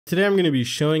Today I'm going to be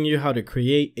showing you how to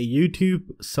create a YouTube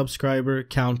subscriber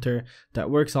counter that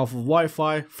works off of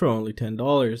Wi-Fi for only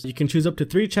 $10. You can choose up to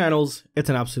 3 channels. It's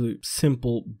an absolute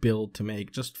simple build to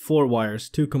make. Just 4 wires,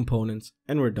 2 components,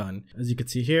 and we're done. As you can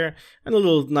see here, and a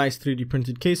little nice 3D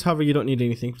printed case. However, you don't need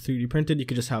anything 3D printed. You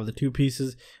could just have the 2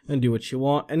 pieces and do what you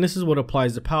want. And this is what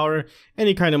applies to power.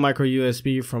 Any kind of micro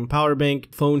USB from power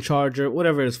bank, phone charger,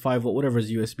 whatever is 5 volt, whatever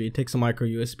is USB. It takes a micro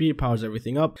USB, powers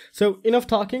everything up. So enough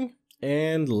talking.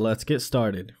 And let's get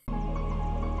started.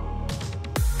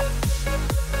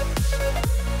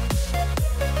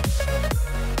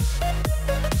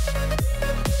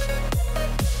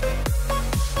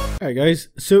 Alright guys,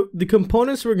 so the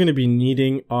components we're going to be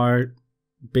needing are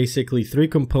basically 3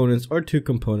 components or 2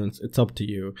 components. It's up to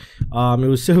you. It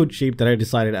was so cheap that I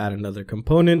decided to add another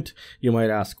component. You might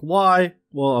ask why.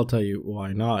 Well, I'll tell you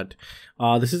why not.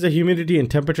 This is a humidity and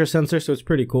temperature sensor, so it's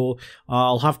pretty cool.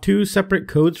 I'll have 2 separate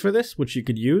codes for this, which you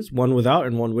could use, one without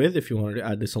and one with. If you wanted to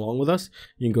add this along with us,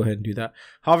 you can go ahead and do that.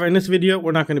 However, in this video,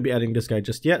 we're not going to be adding this guy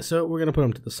just yet, so we're going to put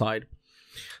him to the side.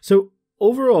 So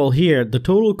overall here, the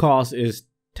total cost is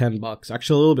 $10,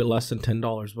 actually a little bit less than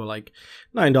 $10, but like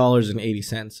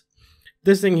 $9.80.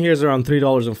 This thing here is around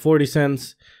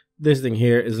 $3.40. This thing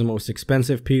here is the most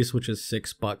expensive piece, which is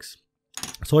 $6.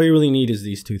 So all you really need is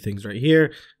these 2 things right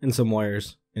here and some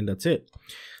wires, and that's it.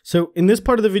 So in this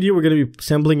part of the video, we're going to be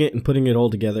assembling it and putting it all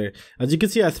together. As you can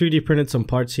see, I 3D printed some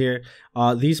parts here.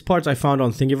 These parts I found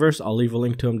on Thingiverse. I'll leave a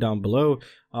link to them down below.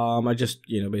 I just,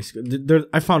 basically,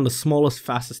 I found the smallest,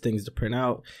 fastest things to print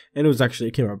out, and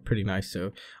it came out pretty nice.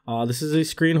 So this is a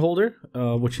screen holder,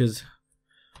 which has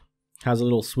a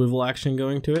little swivel action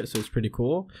going to it, so it's pretty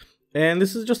cool. And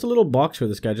this is just a little box for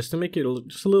this guy, just to make it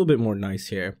just a little bit more nice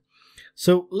here.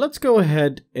 So let's go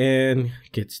ahead and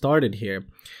get started here.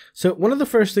 So one of the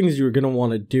first things you're going to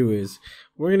want to do is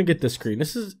we're going to get this screen.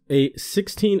 This is a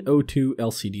 1602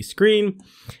 LCD screen,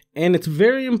 and it's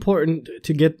very important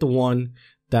to get the one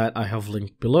that I have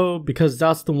linked below because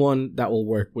that's the one that will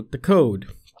work with the code.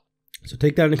 So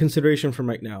take that into consideration from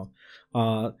right now.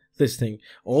 This thing.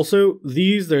 Also,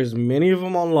 there's many of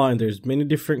them online. There's many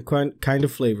different kind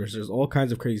of flavors. There's all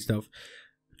kinds of crazy stuff.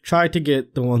 Try to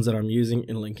get the ones that I'm using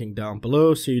and linking down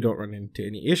below so you don't run into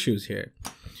any issues here.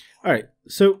 Alright,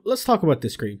 so let's talk about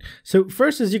this screen. So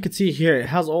first, as you can see here, it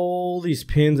has all these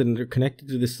pins and they're connected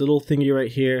to this little thingy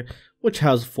right here, which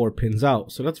has 4 pins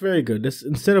out. So that's very good. This,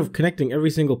 instead of connecting every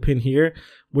single pin here,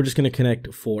 we're just going to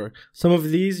connect 4. Some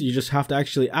of these, you just have to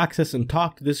actually access and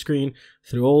talk to this screen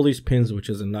through all these pins, which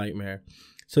is a nightmare.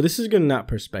 So this is good in that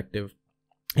perspective.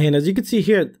 And as you can see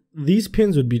here, these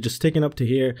pins would be just taken up to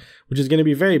here, which is going to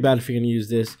be very bad if you're going to use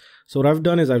this. So what I've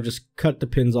done is I've just cut the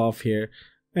pins off here,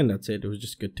 and that's it. It was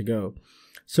just good to go.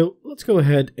 So let's go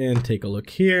ahead and take a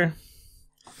look here.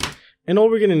 And all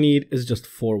we're going to need is just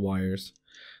 4 wires.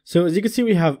 So as you can see,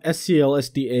 we have SCL,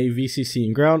 SDA, VCC,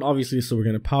 and ground. Obviously, so we're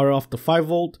going to power off the 5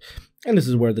 volt. And this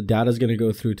is where the data is going to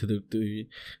go through to the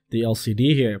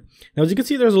LCD here. Now, as you can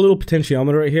see, there's a little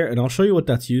potentiometer right here, and I'll show you what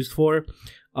that's used for.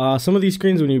 Some of these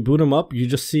screens, when you boot them up, you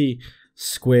just see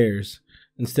squares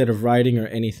instead of writing or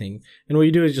anything. And what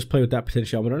you do is just play with that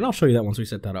potentiometer, and I'll show you that once we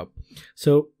set that up.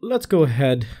 So let's go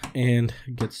ahead and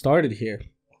get started here.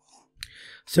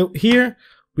 So here,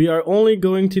 we are only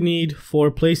going to need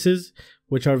 4 places,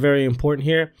 which are very important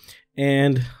here.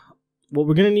 And what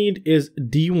we're going to need is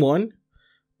D1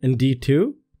 and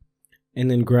D2, and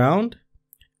then ground,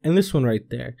 and this one right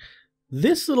there.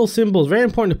 This little symbol is very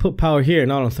important to put power here,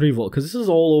 not on 3 volt, because this is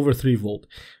all over 3 volt.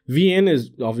 VN is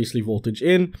obviously voltage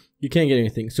in. You can't get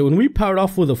anything. So when we powered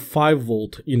off with a 5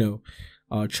 volt,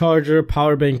 charger,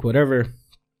 power bank, whatever,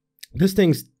 this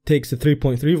thing takes a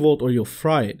 3.3 volt or you'll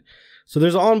fry it. So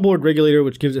there's an onboard regulator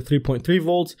which gives it 3.3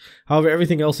 volts. However,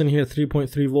 everything else in here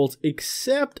 3.3 volts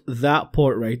except that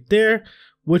port right there,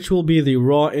 which will be the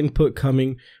raw input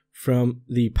coming from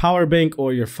the power bank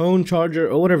or your phone charger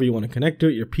or whatever you want to connect to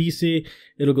it, your PC.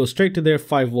 It'll go straight to their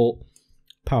 5 volt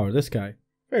power this guy.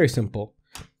 Very simple.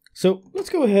 So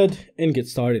let's go ahead and get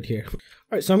started here.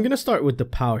 Alright, so I'm going to start with the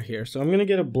power here. So I'm going to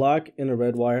get a black and a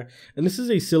red wire. And this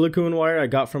is a silicone wire I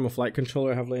got from a flight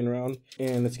controller I have laying around.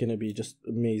 And it's going to be just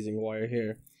amazing wire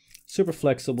here. Super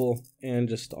flexible and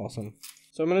just awesome.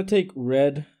 So I'm going to take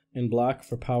red and black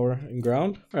for power and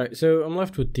ground. Alright, so I'm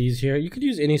left with these here. You could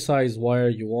use any size wire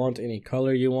you want, any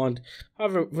color you want.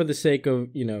 However, for the sake of,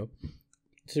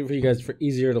 so for you guys, for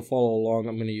easier to follow along,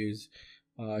 I'm going to use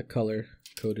color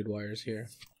coded wires here.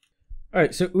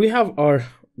 Alright, so we have our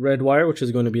red wire, which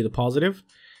is going to be the positive.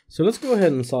 So let's go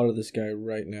ahead and solder this guy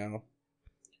right now.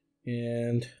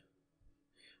 And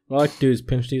what I like to do is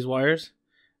pinch these wires,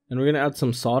 and we're going to add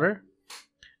some solder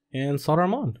and solder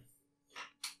them on.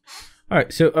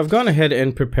 Alright, so I've gone ahead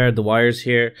and prepared the wires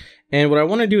here, and what I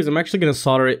want to do is I'm actually going to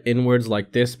solder it inwards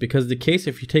like this, because the case,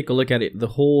 if you take a look at it, the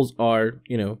holes are,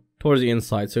 towards the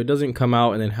inside, so it doesn't come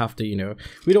out and then have to,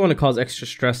 we don't want to cause extra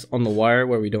stress on the wire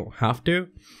where we don't have to.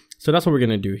 So that's what we're going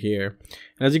to do here.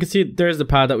 And as you can see, there's the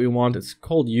pad that we want. It's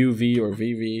called UV or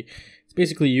VV. It's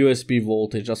basically USB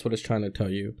voltage. That's what it's trying to tell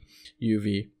you,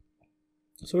 UV.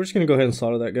 So we're just going to go ahead and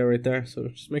solder that guy right there. So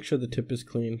just make sure the tip is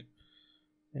clean.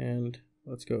 And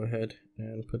let's go ahead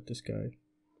and put this guy.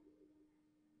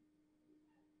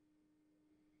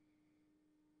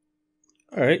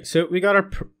 Alright, so we got our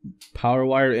power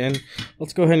wire in.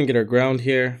 Let's go ahead and get our ground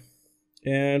here.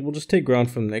 And we'll just take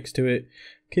ground from next to it.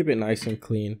 Keep it nice and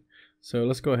clean. So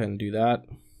let's go ahead and do that.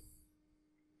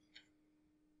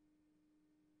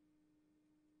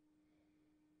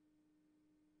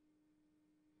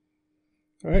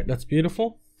 Alright, that's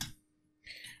beautiful.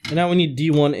 And now we need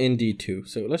D1 and D2.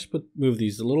 So let's move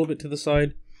these a little bit to the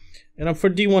side. And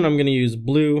for D1, I'm going to use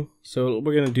blue. So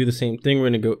we're going to do the same thing. We're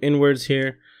going to go inwards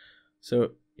here.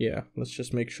 So yeah, let's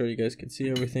just make sure you guys can see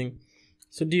everything.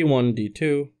 So D1,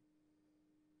 D2.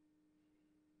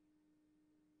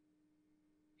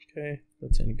 Okay,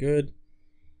 that's in good.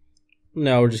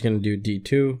 Now we're just going to do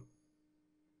D2.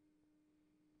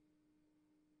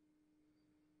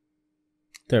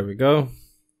 There we go.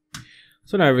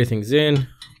 So now everything's in.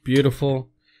 Beautiful.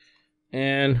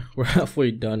 And we're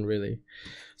halfway done, really.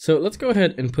 So let's go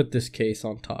ahead and put this case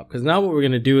on top, because now what we're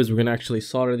going to do is we're going to actually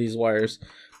solder these wires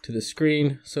to the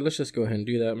screen. So let's just go ahead and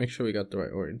do that. Make sure we got the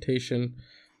right orientation.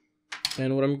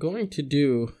 And what I'm going to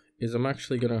do is I'm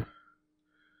actually going to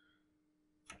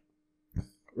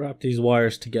wrap these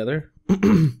wires together.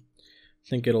 I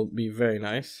think it'll be very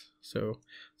nice. So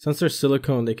since they're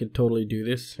silicone, they could totally do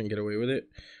this and get away with it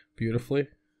beautifully.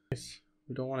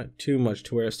 We don't want it too much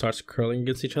to where it starts curling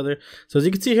against each other. So as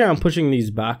you can see here, I'm pushing these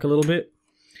back a little bit.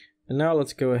 And now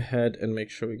let's go ahead and make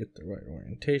sure we get the right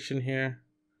orientation here.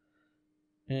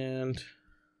 And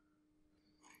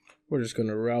we're just going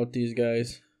to route these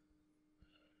guys.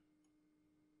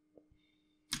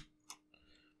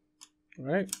 All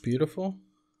right, beautiful.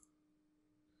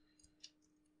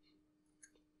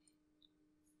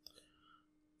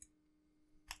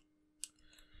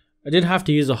 I did have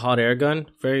to use a hot air gun.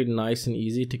 Very nice and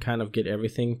easy to kind of get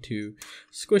everything to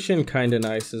squish in kind of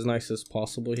nice as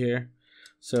possible here.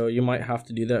 So you might have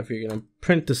to do that if you're going to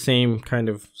print the same kind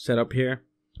of setup here.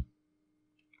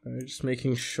 Alright, just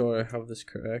making sure I have this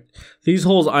correct. These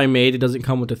holes I made, it doesn't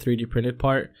come with the 3D printed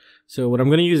part. So what I'm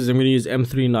going to use is I'm going to use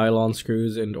M3 nylon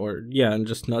screws and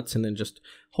just nuts, and then just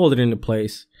hold it into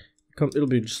place. It'll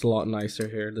be just a lot nicer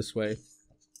here this way.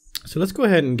 So let's go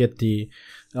ahead and get the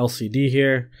LCD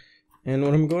here. And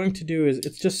what I'm going to do is,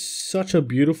 it's just such a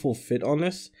beautiful fit on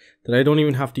this that I don't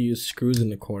even have to use screws in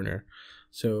the corner.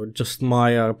 So just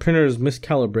my printer's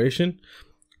miscalibration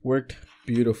worked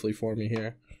beautifully for me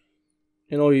here.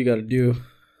 And all you gotta do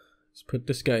is put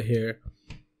this guy here,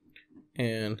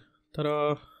 and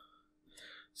ta-da!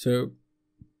 So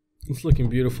it's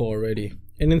looking beautiful already.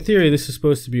 And in theory, this is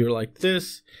supposed to be like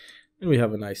this, and we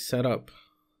have a nice setup.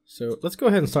 So let's go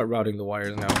ahead and start routing the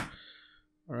wires now.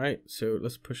 All right, so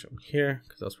let's push them here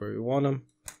because that's where we want them.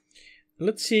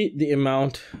 Let's see the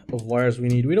amount of wires we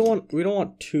need. We don't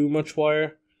want too much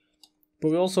wire,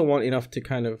 but we also want enough to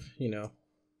kind of,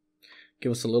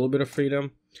 give us a little bit of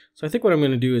freedom. So I think what I'm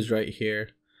going to do is right here.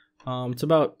 It's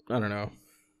about, I don't know.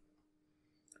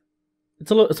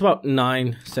 It's about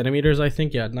 9 centimeters, I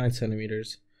think. Yeah, 9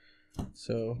 centimeters.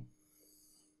 So,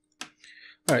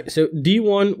 all right. So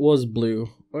D1 was blue,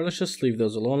 or let's just leave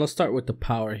those alone. Let's start with the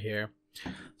power here.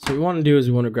 So what we want to do is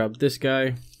we want to grab this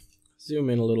guy, zoom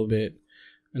in a little bit,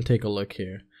 and take a look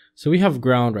here. So we have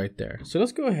ground right there. So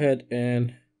let's go ahead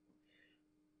and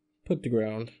put the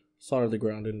ground, solder the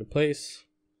ground into place.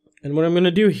 And what I'm going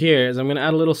to do here is I'm going to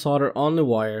add a little solder on the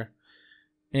wire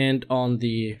and on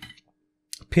the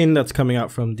pin that's coming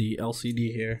out from the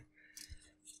LCD here.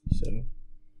 So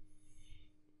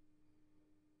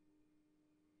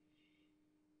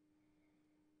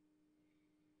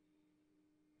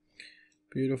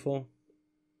beautiful.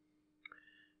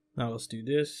 Now let's do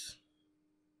this.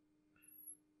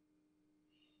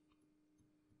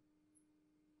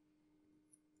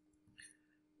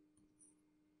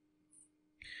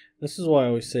 This is why I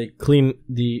always say clean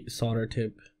the solder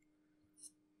tip.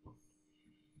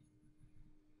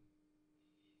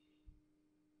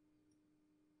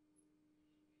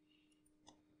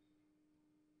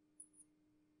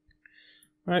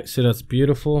 Alright, so that's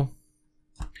beautiful.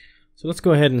 So let's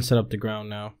go ahead and set up the ground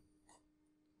now.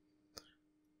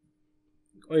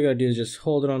 All you gotta do is just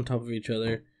hold it on top of each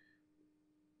other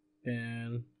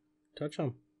and touch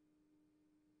them.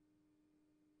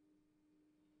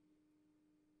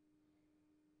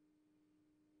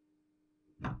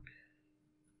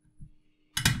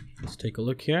 take a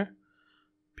look here.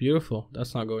 Beautiful.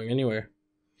 That's not going anywhere.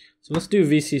 So let's do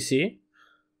VCC.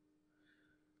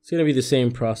 It's going to be the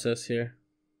same process here.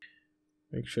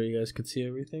 Make sure you guys could see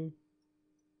everything.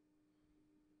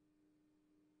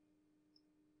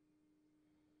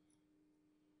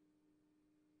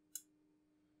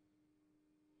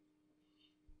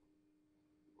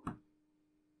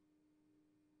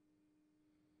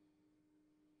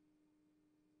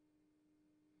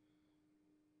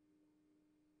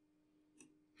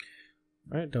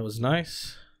 Alright, that was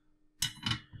nice.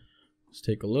 Let's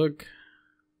take a look.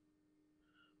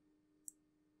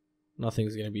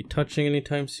 Nothing's going to be touching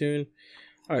anytime soon.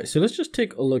 Alright, so let's just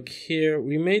take a look here.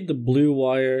 We made the blue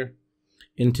wire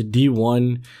into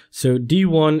D1. So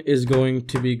D1 is going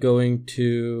to be going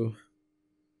to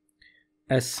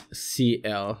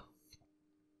SCL.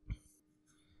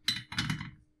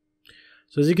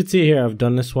 So as you can see here, I've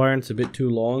done this wire and it's a bit too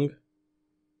long.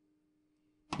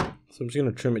 So I'm just going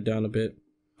to trim it down a bit.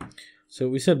 So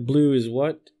we said blue is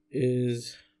what?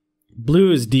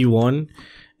 Blue is D1.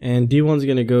 And D1 is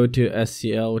going to go to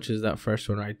SCL, which is that first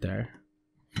one right there.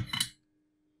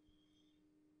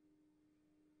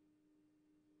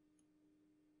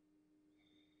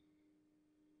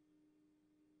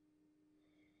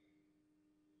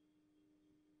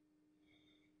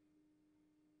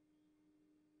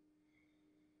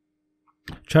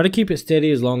 Try to keep it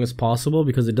steady as long as possible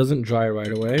because it doesn't dry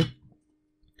right away.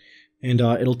 And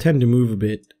it'll tend to move a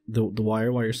bit, the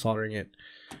wire, while you're soldering it.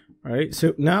 Alright,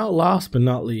 so now last but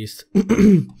not least,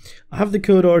 I have the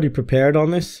code already prepared on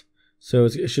this, so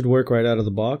it should work right out of the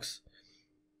box.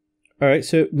 Alright,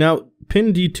 so now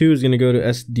pin D2 is going to go to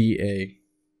SDA.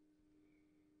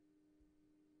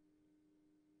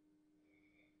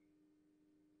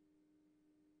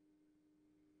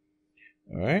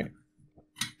 Alright.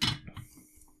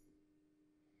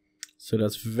 So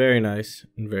that's very nice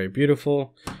and very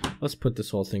beautiful. Let's put this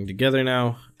whole thing together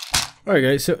now. Alright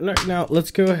guys, so now let's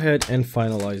go ahead and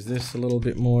finalize this a little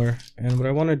bit more. And what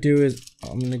I want to do is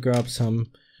I'm going to grab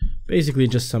basically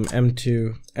just some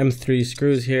M3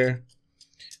 screws here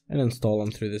and install them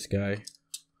through this guy.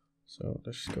 So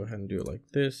let's just go ahead and do it like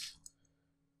this.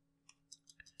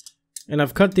 And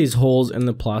I've cut these holes in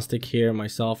the plastic here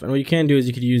myself. And what you can do is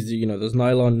you could use those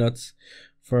nylon nuts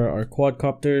for our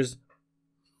quadcopters.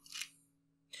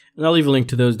 And I'll leave a link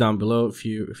to those down below if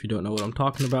you don't know what I'm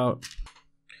talking about.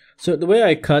 So the way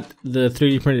I cut the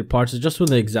 3D printed parts is just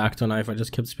with an X-Acto knife. I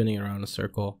just kept spinning around in a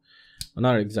circle. Well,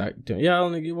 not X-Acto. Yeah,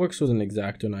 it works with an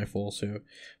X-Acto knife also.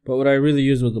 But what I really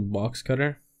used was a box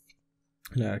cutter.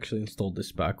 And I actually installed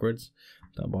this backwards,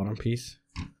 that bottom piece.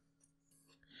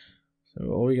 So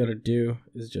all we gotta do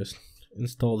is just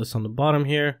install this on the bottom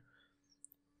here.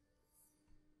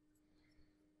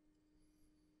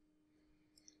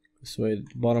 This way the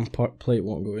bottom plate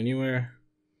won't go anywhere.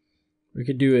 We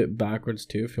could do it backwards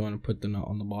too if you want to put the nut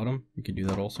on the bottom. You could do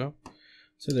that also.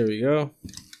 So there we go.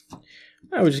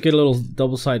 Now we just get a little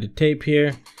double-sided tape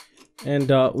here.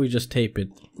 And we just tape it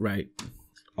right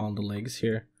on the legs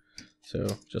here.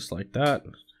 So just like that.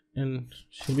 And it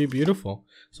should be beautiful.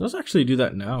 So let's actually do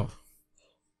that now.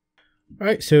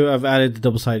 Alright, so I've added the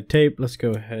double-sided tape. Let's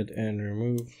go ahead and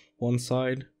remove one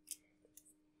side.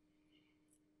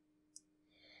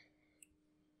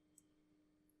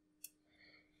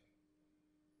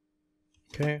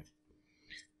 Okay,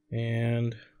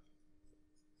 and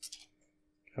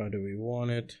how do we want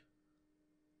it?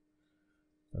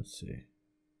 Let's see.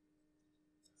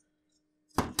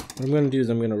 What I'm going to do is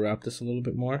I'm going to wrap this a little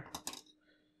bit more,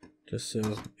 just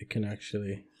so it can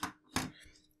actually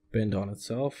bend on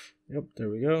itself. Yep, there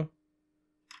we go.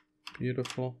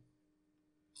 Beautiful.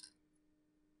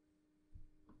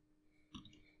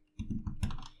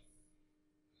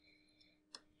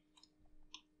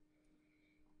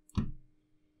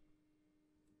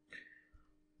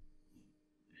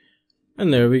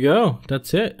 And there we go.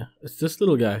 That's it. It's this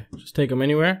little guy. Just take him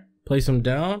anywhere, place him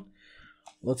down.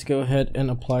 Let's go ahead and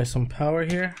apply some power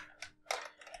here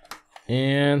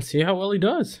and see how well he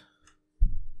does.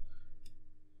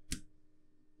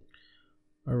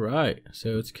 All right,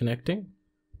 so it's connecting.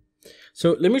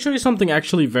 So let me show you something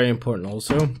actually very important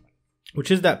also, which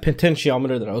is that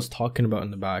potentiometer that I was talking about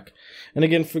in the back. And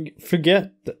again,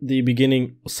 forget the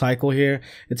beginning cycle here.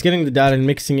 It's getting the data and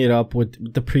mixing it up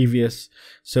with the previous.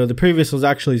 So the previous was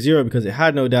actually 0 because it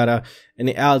had no data, and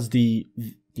it adds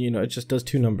it just does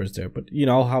 2 numbers there. But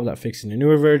I'll have that fixed in the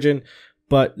newer version.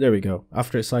 But there we go.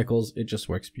 After it cycles, it just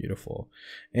works beautiful.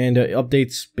 And it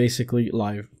updates basically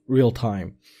live, real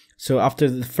time. So after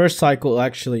the first cycle,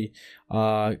 actually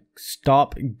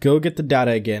stop, go get the data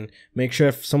again, make sure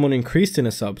if someone increased in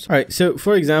a subs. All right, so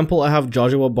for example, I have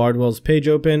Joshua Bardwell's page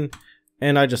open,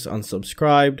 and I just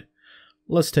unsubscribed.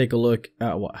 Let's take a look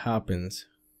at what happens.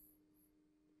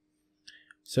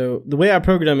 So the way I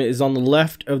program it is on the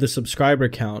left of the subscriber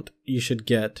count, you should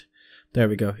get, there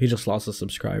we go, he just lost a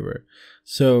subscriber.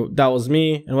 So that was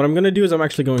me, and what I'm going to do is I'm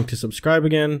actually going to subscribe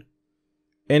again,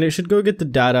 and it should go get the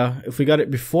data. If we got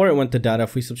it before it went to data,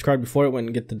 if we subscribed before it went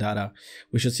and get the data,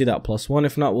 we should see that +1.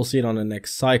 If not, we'll see it on the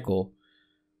next cycle.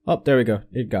 Oh, there we go,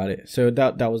 it got it. So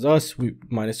that was us, we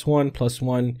 -1,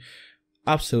 +1,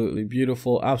 absolutely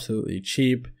beautiful, absolutely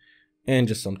cheap, and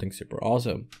just something super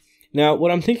awesome. Now,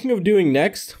 what I'm thinking of doing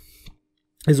next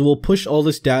is we'll push all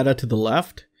this data to the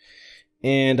left,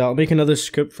 and I'll make another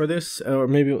script for this, or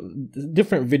maybe a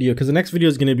different video, because the next video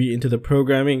is going to be into the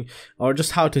programming, or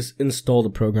just how to install the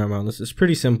program on this. It's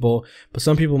pretty simple, but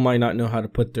some people might not know how to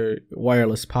put their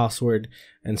wireless password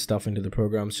and stuff into the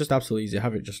program. It's just absolutely easy.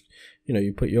 Have it just, you know,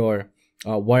 you put your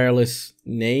wireless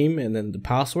name and then the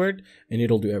password, and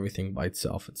it'll do everything by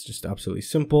itself. It's just absolutely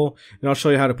simple. And I'll show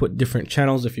you how to put different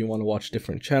channels. If you want to watch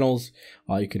different channels,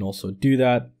 you can also do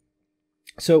that.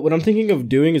 So what I'm thinking of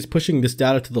doing is pushing this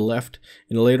data to the left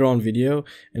in a later on video,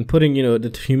 and putting, you know,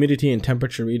 the humidity and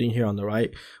temperature reading here on the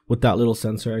right with that little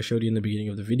sensor I showed you in the beginning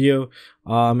of the video.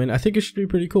 And I think it should be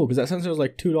pretty cool, because that sensor is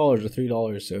like $2 or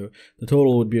 $3, so the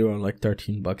total would be around like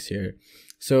 13 bucks here.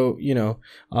 So, you know,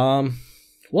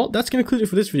 well, that's going to conclude it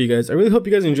for this video, guys. I really hope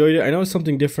you guys enjoyed it. I know it's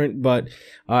something different, but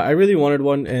I really wanted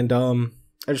one, and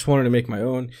I just wanted to make my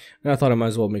own, and I thought I might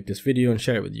as well make this video and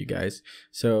share it with you guys.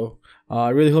 So I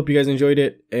really hope you guys enjoyed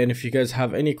it, and if you guys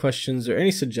have any questions or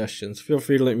any suggestions, feel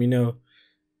free to let me know,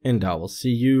 and I will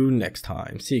see you next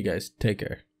time. See you guys. Take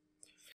care.